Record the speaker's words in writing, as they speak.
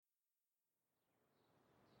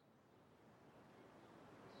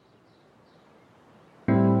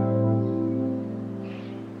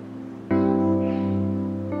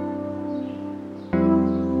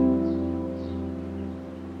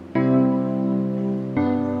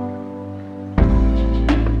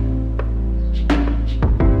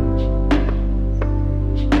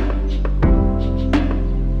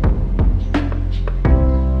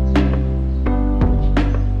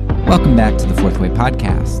back to the Fourth Way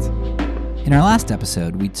Podcast. In our last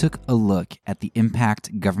episode, we took a look at the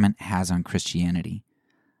impact government has on Christianity.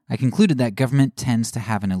 I concluded that government tends to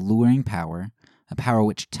have an alluring power, a power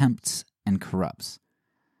which tempts and corrupts.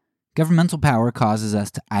 Governmental power causes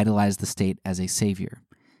us to idolize the state as a savior.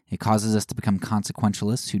 It causes us to become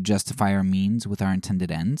consequentialists who justify our means with our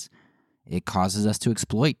intended ends. It causes us to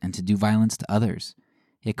exploit and to do violence to others.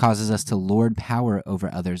 It causes us to lord power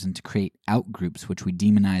over others and to create outgroups which we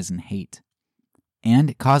demonize and hate.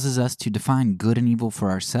 And it causes us to define good and evil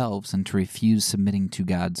for ourselves and to refuse submitting to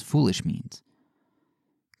God's foolish means.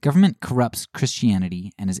 Government corrupts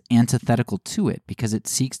Christianity and is antithetical to it because it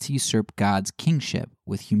seeks to usurp God's kingship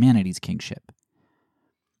with humanity's kingship.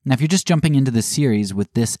 Now, if you're just jumping into this series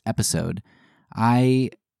with this episode,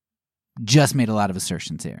 I just made a lot of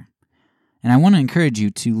assertions here. And I want to encourage you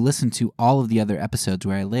to listen to all of the other episodes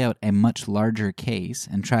where I lay out a much larger case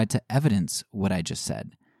and try to evidence what I just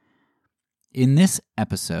said. In this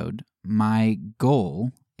episode, my goal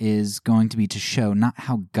is going to be to show not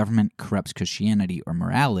how government corrupts Christianity or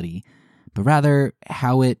morality, but rather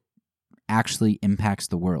how it actually impacts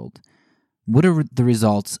the world. What are the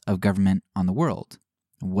results of government on the world?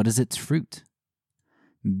 What is its fruit?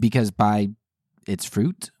 Because by its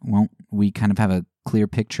fruit, won't we kind of have a clear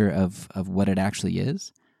picture of what it actually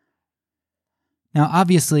is? Now,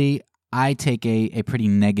 obviously, I take a pretty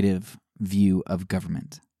negative view of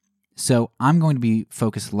government. So I'm going to be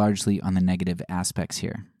focused largely on the negative aspects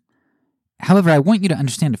here. However, I want you to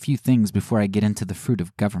understand a few things before I get into the fruit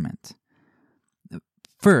of government.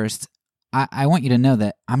 First, I want you to know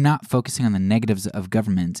that I'm not focusing on the negatives of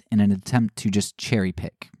government in an attempt to just cherry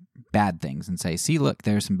pick bad things and say, see, look,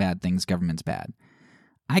 there are some bad things, government's bad.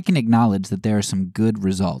 I can acknowledge that there are some good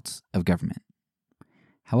results of government.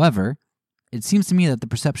 However, it seems to me that the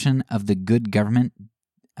perception of the good government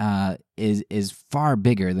is far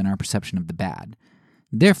bigger than our perception of the bad.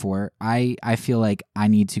 Therefore, I feel like I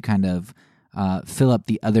need to kind of fill up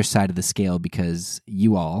the other side of the scale because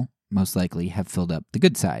you all, most likely, have filled up the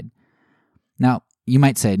good side. Now, you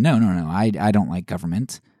might say, no, I don't like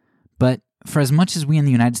government. But for as much as we in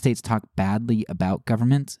the United States talk badly about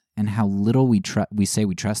government and how little we say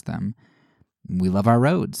we trust them, we love our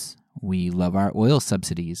roads, we love our oil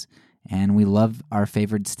subsidies, and we love our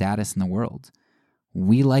favored status in the world.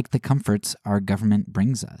 We like the comforts our government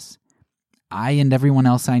brings us. I and everyone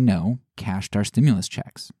else I know cashed our stimulus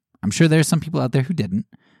checks. I'm sure there are some people out there who didn't,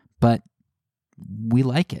 but we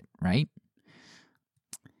like it, right?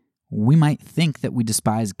 We might think that we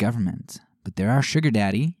despise government, but they're our sugar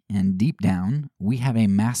daddy, and deep down, we have a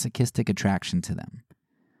masochistic attraction to them.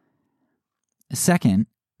 Second,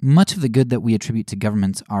 much of the good that we attribute to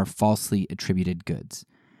governments are falsely attributed goods.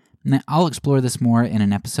 Now, I'll explore this more in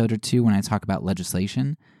an episode or two when I talk about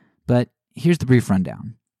legislation, but here's the brief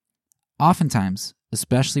rundown. Oftentimes,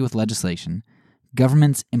 especially with legislation,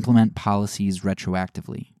 governments implement policies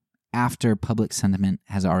retroactively, after public sentiment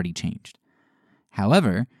has already changed.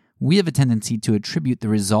 However, we have a tendency to attribute the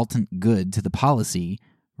resultant good to the policy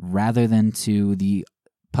rather than to the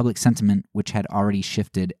public sentiment which had already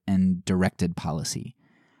shifted and directed policy.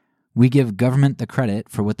 We give government the credit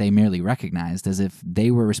for what they merely recognized as if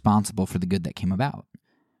they were responsible for the good that came about.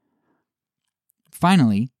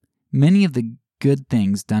 Finally, many of the good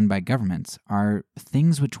things done by governments are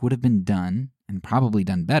things which would have been done, and probably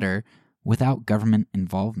done better, without government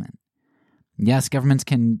involvement. Yes, governments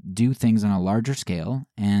can do things on a larger scale,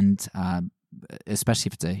 and especially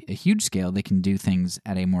if it's a huge scale, they can do things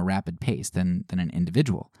at a more rapid pace than an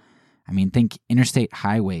individual. I mean, think interstate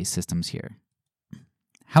highway systems here.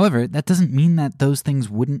 However, that doesn't mean that those things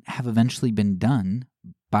wouldn't have eventually been done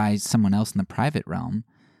by someone else in the private realm,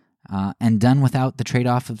 and done without the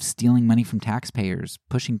trade-off of stealing money from taxpayers,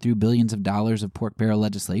 pushing through billions of dollars of pork barrel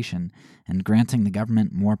legislation, and granting the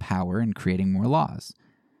government more power and creating more laws.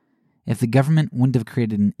 If the government wouldn't have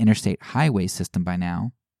created an interstate highway system by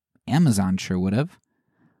now, Amazon sure would have.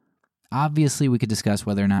 Obviously, we could discuss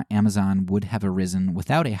whether or not Amazon would have arisen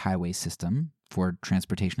without a highway system for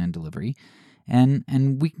transportation and delivery, and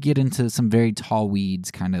we could get into some very tall weeds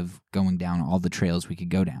kind of going down all the trails we could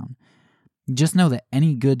go down. Just know that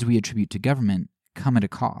any goods we attribute to government come at a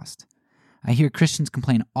cost. I hear Christians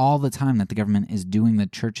complain all the time that the government is doing the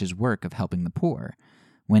church's work of helping the poor,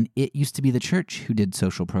 when it used to be the church who did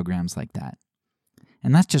social programs like that.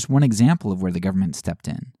 And that's just one example of where the government stepped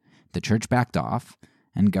in. The church backed off,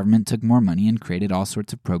 and government took more money and created all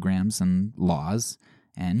sorts of programs and laws,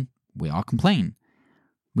 and we all complain.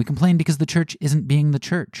 We complain because the church isn't being the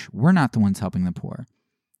church. We're not the ones helping the poor.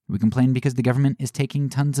 We complain because the government is taking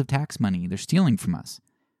tons of tax money. They're stealing from us.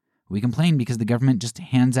 We complain because the government just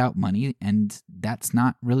hands out money, and that's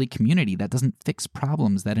not really community. That doesn't fix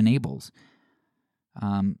problems, that enables.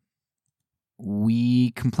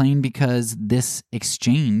 We complain because this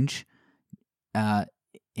exchange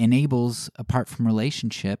enables apart from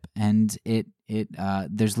relationship, and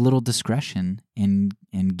there's little discretion in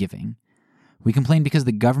giving. We complain because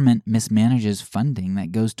the government mismanages funding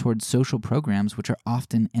that goes towards social programs which are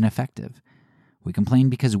often ineffective. We complain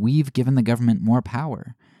because we've given the government more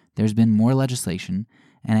power. There's been more legislation,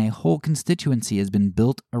 and a whole constituency has been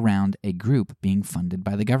built around a group being funded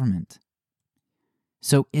by the government.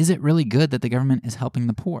 So is it really good that the government is helping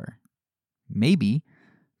the poor? Maybe,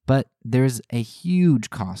 but there's a huge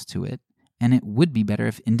cost to it, and it would be better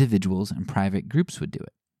if individuals and private groups would do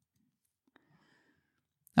it.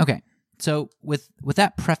 Okay, so with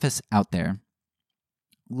that preface out there,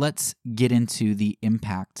 let's get into the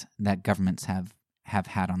impact that governments have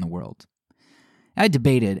had on the world. I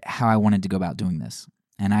debated how I wanted to go about doing this,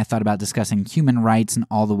 and I thought about discussing human rights and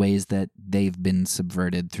all the ways that they've been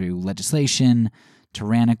subverted through legislation,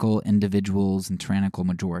 tyrannical individuals, and tyrannical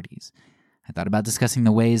majorities. I thought about discussing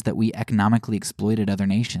the ways that we economically exploited other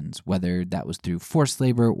nations, whether that was through forced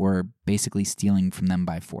labor or basically stealing from them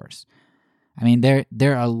by force. I mean,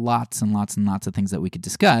 there are lots and lots and lots of things that we could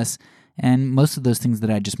discuss, and most of those things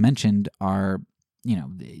that I just mentioned are,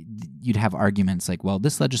 you'd have arguments like, well,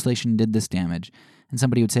 this legislation did this damage, and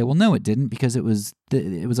somebody would say, well, no, it didn't, because it was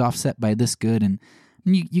offset by this good, and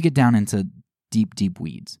you get down into deep, deep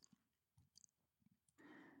weeds.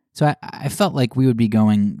 So I felt like we would be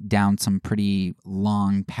going down some pretty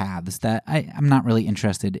long paths that I'm not really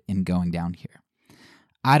interested in going down here.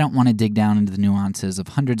 I don't want to dig down into the nuances of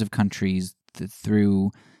hundreds of countries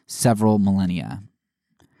through several millennia.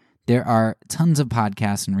 There are tons of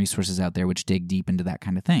podcasts and resources out there which dig deep into that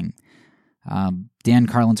kind of thing. Dan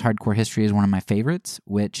Carlin's Hardcore History is one of my favorites,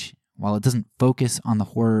 which, while it doesn't focus on the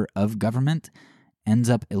horror of government,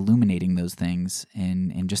 ends up illuminating those things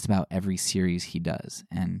in just about every series he does,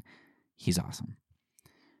 and he's awesome.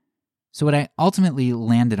 So what I ultimately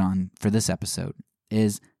landed on for this episode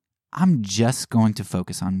is I'm just going to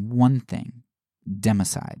focus on one thing: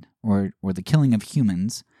 democide, or the killing of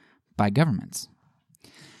humans by governments.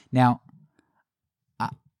 Now,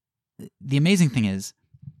 the amazing thing is,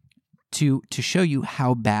 to show you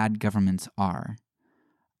how bad governments are,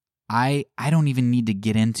 I don't even need to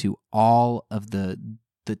get into all of the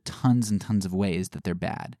tons and tons of ways that they're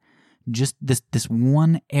bad. Just this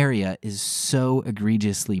one area is so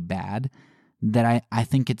egregiously bad that I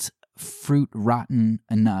think it's fruit rotten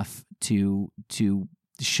enough to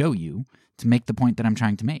show you, to make the point that I'm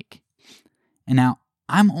trying to make. And now,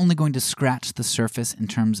 I'm only going to scratch the surface in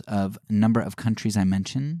terms of number of countries I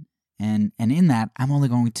mention, and in that, I'm only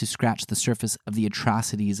going to scratch the surface of the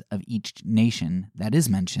atrocities of each nation that is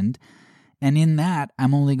mentioned, and in that,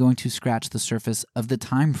 I'm only going to scratch the surface of the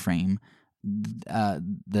time frame,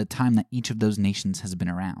 the time that each of those nations has been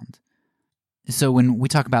around. So when we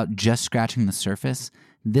talk about just scratching the surface,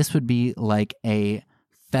 this would be like a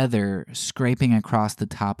feather scraping across the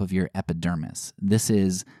top of your epidermis. This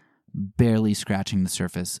is barely scratching the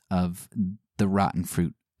surface of the rotten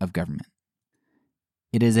fruit of government.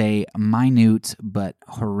 It is a minute but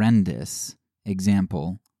horrendous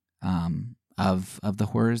example of the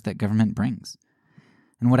horrors that government brings.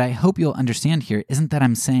 And what I hope you'll understand here isn't that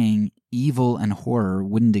I'm saying evil and horror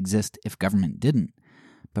wouldn't exist if government didn't,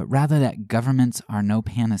 but rather that governments are no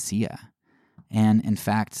panacea. And in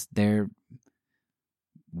fact, they're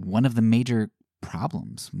one of the major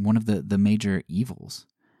problems, one of the major evils.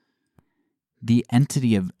 The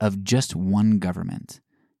entity of just one government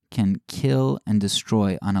can kill and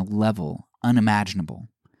destroy on a level unimaginable.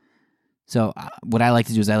 So what I like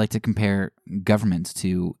to do is I like to compare governments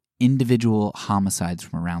to individual homicides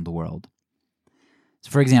from around the world.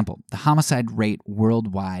 So for example, the homicide rate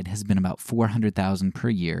worldwide has been about 400,000 per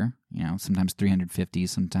year, sometimes 350,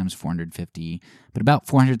 sometimes 450, but about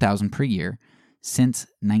 400,000 per year since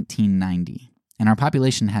 1990. And our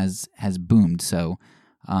population has boomed, so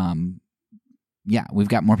we've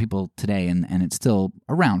got more people today, and it's still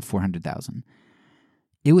around 400,000.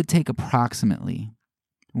 It would take approximately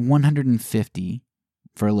 150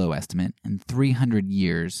 for a low estimate and 300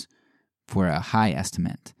 years for a high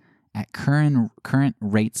estimate at current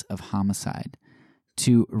rates of homicide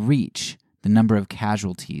to reach the number of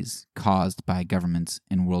casualties caused by governments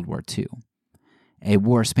in World War II, a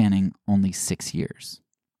war spanning only 6 years.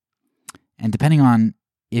 And depending on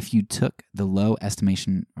if you took the low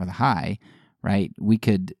estimation or the high, right,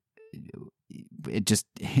 it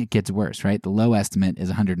gets worse, right? The low estimate is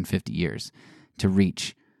 150 years to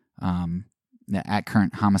reach, at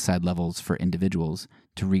current homicide levels for individuals,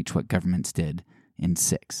 to reach what governments did in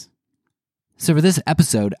 6. So for this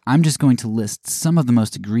episode, I'm just going to list some of the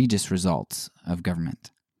most egregious results of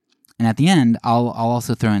government. And at the end, I'll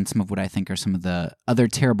also throw in some of what I think are some of the other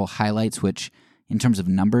terrible highlights, which in terms of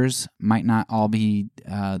numbers might not all be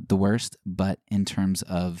the worst, but in terms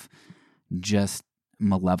of just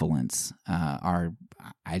malevolence are,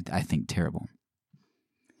 I think, terrible.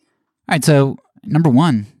 All right, so number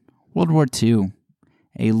 1, World War II.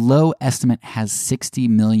 A low estimate has 60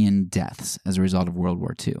 million deaths as a result of World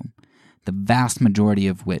War II, the vast majority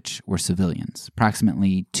of which were civilians.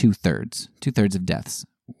 Approximately two-thirds of deaths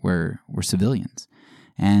were civilians.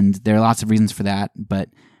 And there are lots of reasons for that, but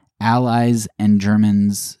Allies and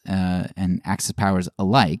Germans and Axis powers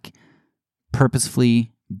alike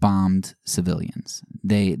purposefully bombed civilians.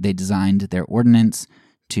 They designed their ordnance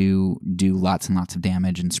to do lots and lots of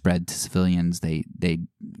damage and spread to civilians.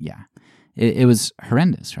 It was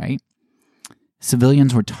horrendous, right?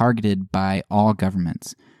 Civilians were targeted by all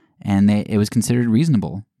governments, and it was considered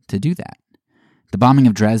reasonable to do that. The bombing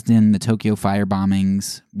of Dresden, the Tokyo fire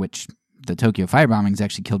bombings, which the Tokyo fire bombings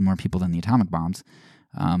actually killed more people than the atomic bombs,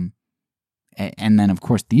 and then, of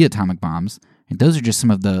course, the atomic bombs. And those are just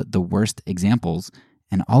some of the worst examples,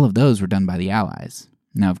 and all of those were done by the Allies.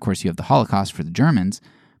 Now, of course, you have the Holocaust for the Germans,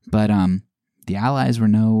 but the Allies were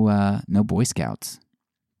no Boy Scouts.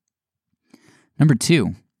 Number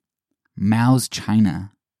 2, Mao's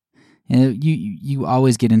China. You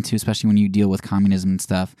always get into, especially when you deal with communism and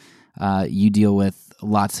stuff, you deal with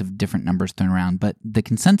lots of different numbers thrown around. But the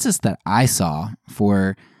consensus that I saw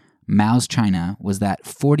for Mao's China was that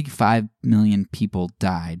 45 million people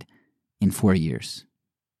died in 4 years.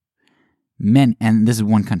 And this is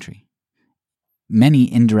one country.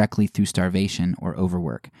 Many indirectly through starvation or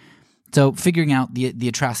overwork. So figuring out the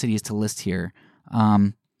atrocities to list here,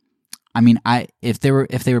 if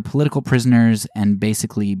they were political prisoners and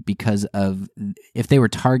basically if they were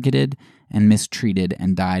targeted and mistreated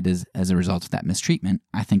and died as a result of that mistreatment,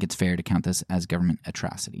 I think it's fair to count this as government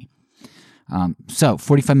atrocity. So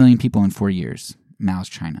 45 million people in 4 years, Mao's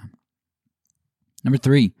China. Number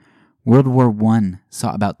 3, World War I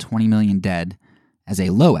saw about 20 million dead as a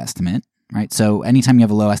low estimate, right? So anytime you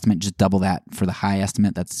have a low estimate, just double that for the high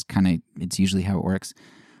estimate. It's usually how it works.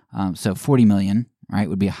 So 40 million, right,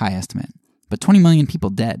 would be a high estimate. But 20 million people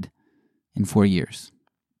dead in 4 years.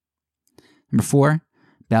 Number 4,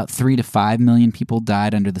 about 3 to 5 million people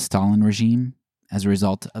died under the Stalin regime as a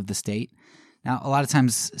result of the state. Now, a lot of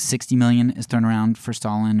times 60 million is thrown around for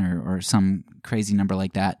Stalin or some crazy number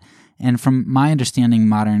like that. And from my understanding,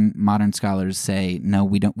 modern scholars say, no,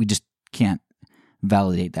 we just can't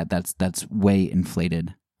validate that. That's way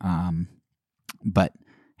inflated. But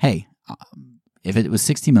hey, if it was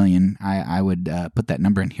 60 million, I would put that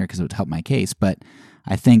number in here because it would help my case. But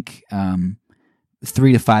I think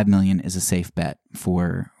 3 to 5 million is a safe bet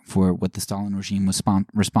for what the Stalin regime was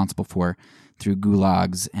responsible for through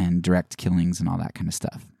gulags and direct killings and all that kind of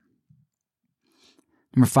stuff.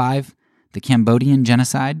 Number 5, the Cambodian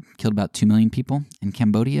genocide killed about 2 million people. And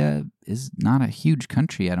Cambodia is not a huge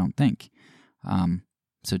country, I don't think.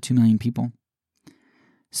 So 2 million people.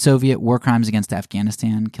 Soviet war crimes against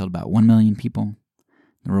Afghanistan killed about 1 million people.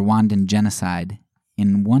 The Rwandan genocide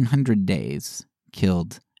in 100 days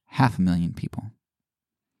killed 500,000 people.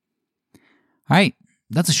 All right,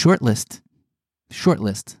 that's a short list,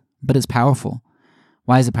 but it's powerful.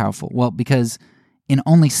 Why is it powerful? Well, because in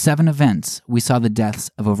only 7 events, we saw the deaths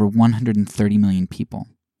of over 130 million people.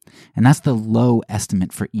 And that's the low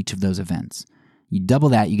estimate for each of those events. You double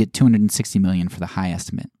that, you get 260 million for the high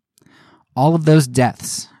estimate. All of those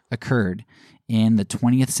deaths occurred in the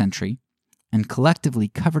 20th century and collectively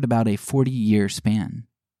covered about a 40-year span,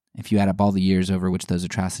 if you add up all the years over which those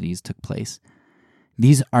atrocities took place.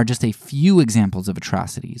 These are just a few examples of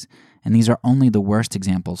atrocities, and these are only the worst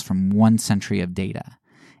examples from 1 century of data.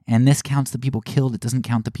 And this counts the people killed. It doesn't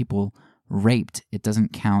count the people raped. It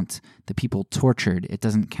doesn't count the people tortured. It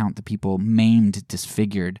doesn't count the people maimed,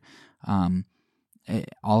 disfigured,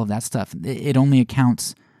 all of that stuff. It only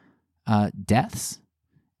accounts deaths,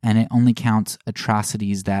 and it only counts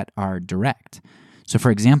atrocities that are direct. So, for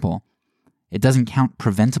example, it doesn't count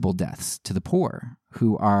preventable deaths to the poor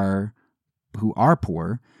who are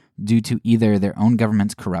poor due to either their own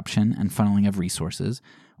government's corruption and funneling of resources,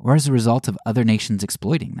 or as a result of other nations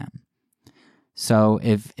exploiting them. So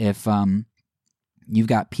if you've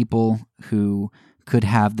got people who could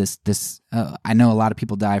have this I know a lot of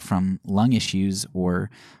people die from lung issues or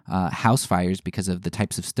house fires because of the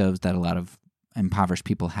types of stoves that a lot of impoverished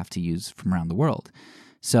people have to use from around the world.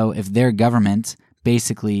 So if their government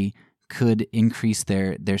basically could increase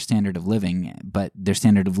their standard of living, but their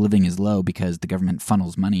standard of living is low because the government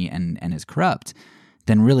funnels money and is corrupt,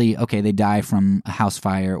 then really, okay, they die from a house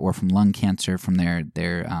fire or from lung cancer from their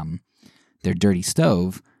dirty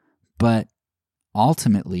stove, but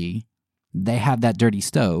ultimately they have that dirty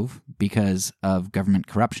stove because of government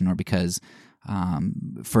corruption or because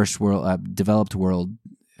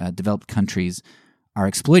developed countries are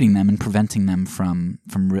exploiting them and preventing them from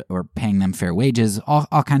or paying them fair wages,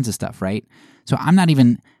 all kinds of stuff, right? So I'm not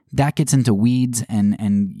even, that gets into weeds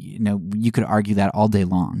and you could argue that all day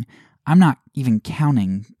long. I'm not even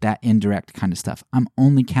counting that indirect kind of stuff. I'm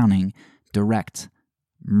only counting direct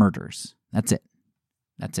murders. That's it.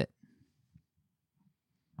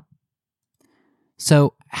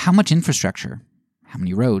 So how much infrastructure, how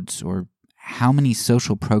many roads, or how many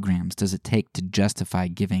social programs does it take to justify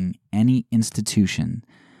giving any institution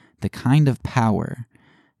the kind of power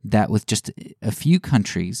that with just a few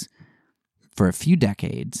countries for a few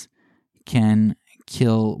decades can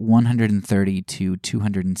kill 130 to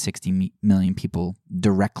 260 million people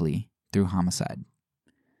directly through homicide?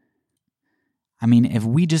 I mean, if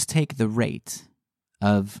we just take the rate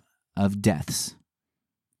of deaths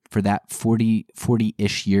for that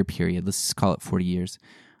 40-ish year period, let's just call it 40 years,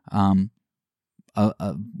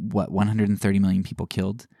 130 million people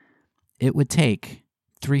killed, it would take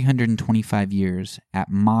 325 years at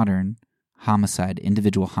modern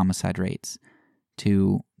individual homicide rates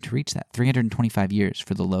to reach that. 325 years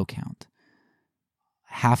for the low count.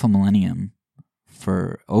 Over half a millennium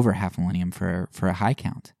for a high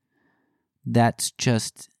count. That's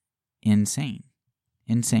just insane.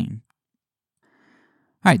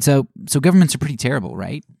 All right, so governments are pretty terrible,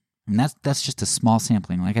 right? And that's just a small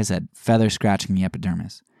sampling. Like I said, feather scratching the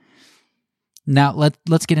epidermis. Now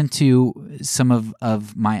let's get into some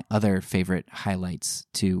of my other favorite highlights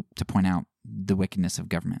to point out the wickedness of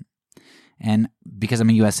government. And because I'm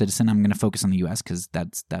a U.S. citizen, I'm going to focus on the U.S. because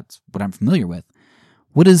that's what I'm familiar with.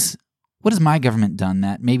 What has my government done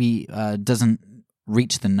that maybe doesn't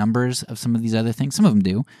reach the numbers of some of these other things? Some of them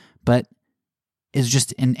do, but is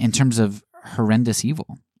just in terms of horrendous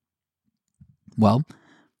evil. Well,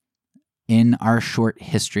 in our short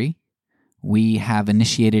history, we have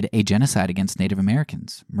initiated a genocide against Native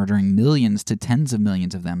Americans, murdering millions to tens of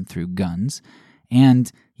millions of them through guns.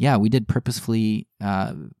 And yeah, we did purposefully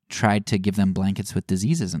try to give them blankets with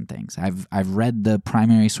diseases and things. I've read the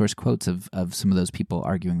primary source quotes of some of those people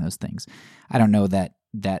arguing those things. I don't know that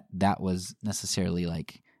was necessarily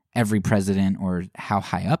like every president or how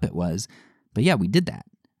high up it was, but yeah, we did that.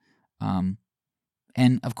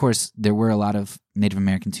 And of course, there were a lot of Native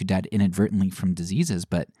Americans who died inadvertently from diseases,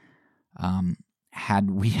 but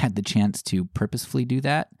had we had the chance to purposefully do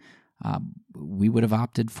that, we would have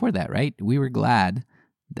opted for that, right? We were glad,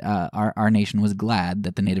 our nation was glad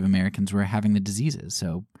that the Native Americans were having the diseases.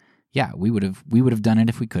 So yeah, we would have done it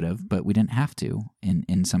if we could have, but we didn't have to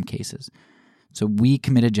in some cases. So we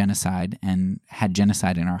committed genocide and had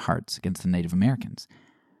genocide in our hearts against the Native Americans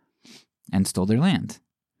and stole their land.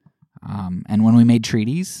 And when we made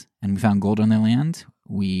treaties and we found gold on their land,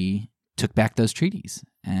 we took back those treaties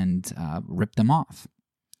and ripped them off.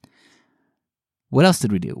 What else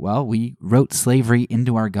did we do? Well, we wrote slavery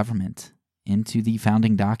into our government, into the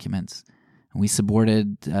founding documents. We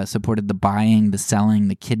supported the buying, the selling,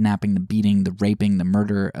 the kidnapping, the beating, the raping, the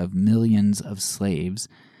murder of millions of slaves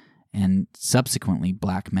and subsequently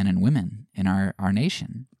black men and women in our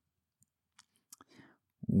nation.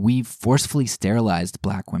 We forcefully sterilized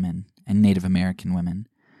black women and Native American women,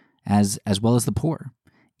 as well as the poor.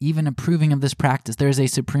 Even approving of this practice, there is a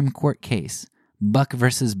Supreme Court case, Buck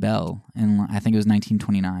versus Bell, in I think it was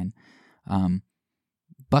 1929.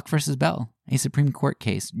 Buck versus Bell, a Supreme Court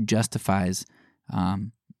case, justifies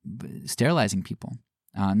sterilizing people,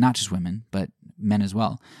 not just women, but men as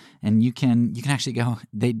well. And you can actually go.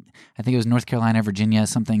 I think it was North Carolina, Virginia,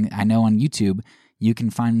 something I know on YouTube. You can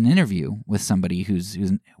find an interview with somebody who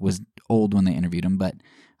was old when they interviewed him, but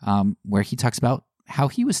where he talks about how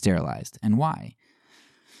he was sterilized and why.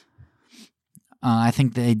 I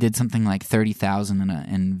think they did something like 30,000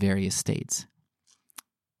 in various states.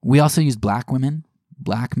 We also used black women,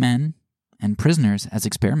 black men, and prisoners as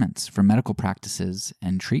experiments for medical practices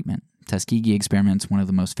and treatment. Tuskegee experiment's one of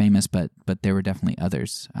the most famous, but there were definitely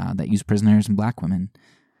others that used prisoners and black women.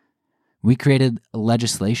 We created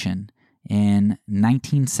legislation in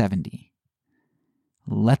 1970.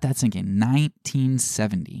 Let that sink in.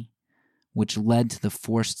 1970, which led to the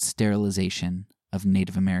forced sterilization of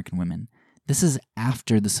Native American women. This is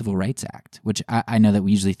after the Civil Rights Act, which I know that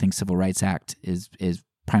we usually think Civil Rights Act is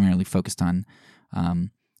primarily focused on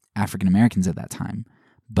African Americans at that time,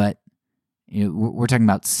 but We're talking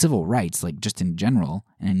about civil rights, like just in general.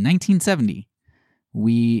 And in 1970,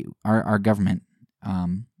 our government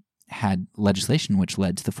had legislation which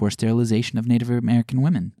led to the forced sterilization of Native American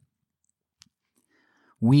women.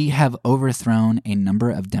 We have overthrown a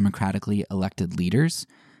number of democratically elected leaders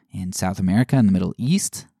in South America and the Middle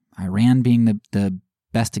East, Iran being the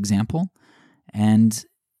best example. And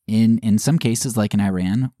in some cases, like in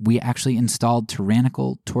Iran, we actually installed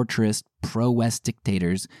tyrannical, torturous, pro-West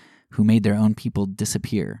dictators who made their own people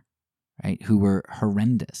disappear, right? Who were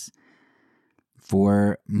horrendous.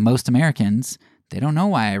 For most Americans, they don't know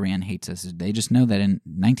why Iran hates us. They just know that in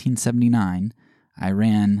 1979,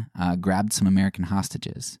 Iran grabbed some American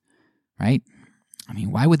hostages, right? I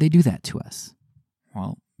mean, why would they do that to us?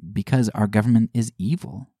 Well, because our government is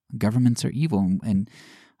evil. Governments are evil, and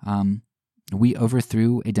we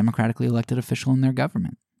overthrew a democratically elected official in their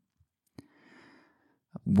government.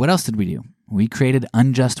 What else did we do? We created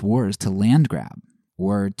unjust wars to land grab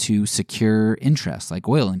or to secure interests, like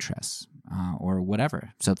oil interests or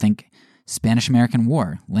whatever. So think Spanish-American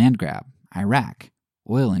War, land grab, Iraq,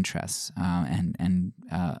 oil interests, and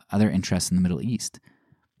other interests in the Middle East.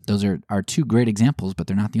 Those are two great examples, but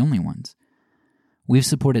they're not the only ones. We've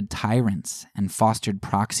supported tyrants and fostered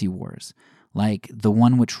proxy wars, like the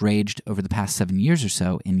one which raged over the past 7 years or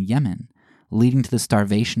so in Yemen, leading to the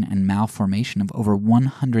starvation and malformation of over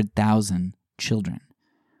 100,000 children,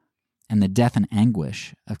 and the death and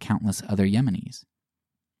anguish of countless other Yemenis.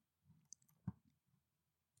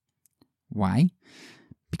 Why?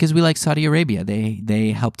 Because we like Saudi Arabia.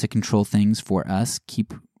 They help to control things for us,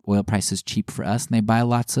 keep oil prices cheap for us, and they buy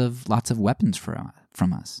lots of weapons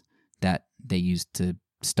from us that they use to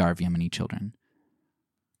starve Yemeni children.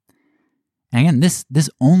 And again, this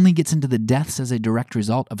only gets into the deaths as a direct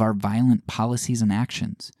result of our violent policies and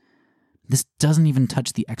actions. This doesn't even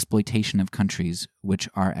touch the exploitation of countries which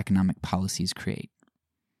our economic policies create.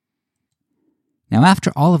 Now,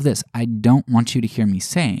 after all of this, I don't want you to hear me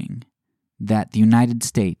saying that the United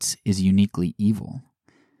States is uniquely evil.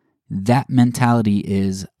 That mentality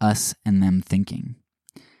is us and them thinking.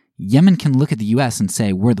 Yemen can look at the U.S. and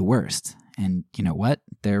say, we're the worst. And you know what?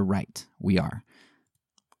 They're right. We are.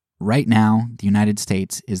 Right now, the United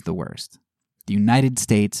States is the worst. The United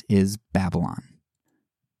States is Babylon.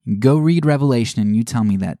 Go read Revelation and you tell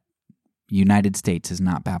me that United States is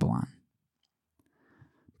not Babylon.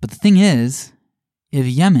 But the thing is, if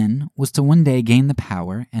Yemen was to one day gain the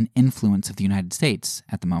power and influence of the United States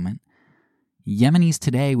at the moment, Yemenis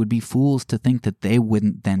today would be fools to think that they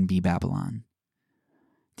wouldn't then be Babylon.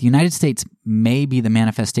 The United States may be the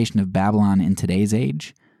manifestation of Babylon in today's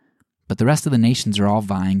age, but the rest of the nations are all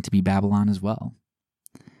vying to be Babylon as well.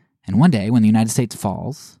 And one day, when the United States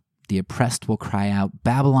falls, the oppressed will cry out,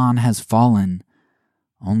 "Babylon has fallen,"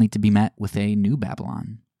 only to be met with a new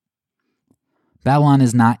Babylon. Babylon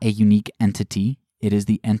is not a unique entity. It is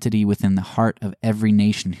the entity within the heart of every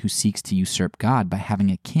nation who seeks to usurp God by having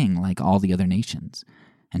a king like all the other nations,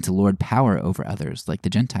 and to lord power over others like the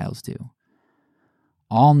Gentiles do.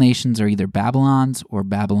 All nations are either Babylons or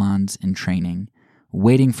Babylons in training,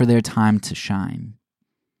 waiting for their time to shine.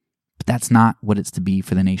 But that's not what it's to be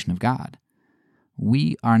for the nation of God.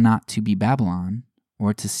 We are not to be Babylon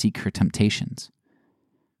or to seek her temptations.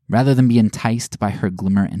 Rather than be enticed by her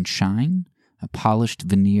glimmer and shine, a polished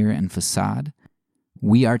veneer and facade,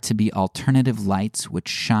 we are to be alternative lights which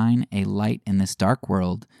shine a light in this dark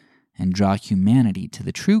world and draw humanity to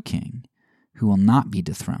the true King, who will not be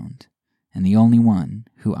dethroned, and the only one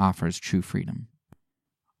who offers true freedom.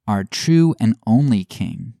 Our true and only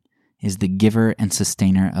King is the giver and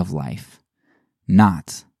sustainer of life,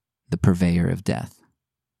 not the purveyor of death.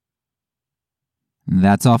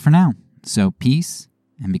 That's all for now. So peace,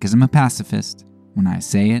 and because I'm a pacifist, when I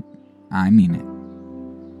say it, I mean it.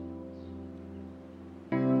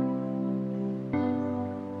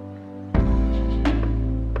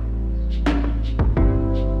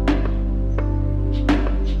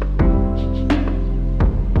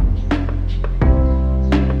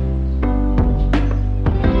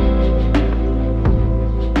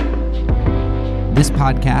 This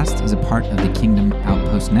podcast is a part of the Kingdom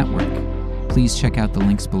Outpost Network. Please check out the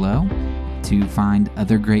links below to find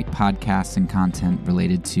other great podcasts and content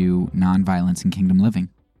related to nonviolence and kingdom living.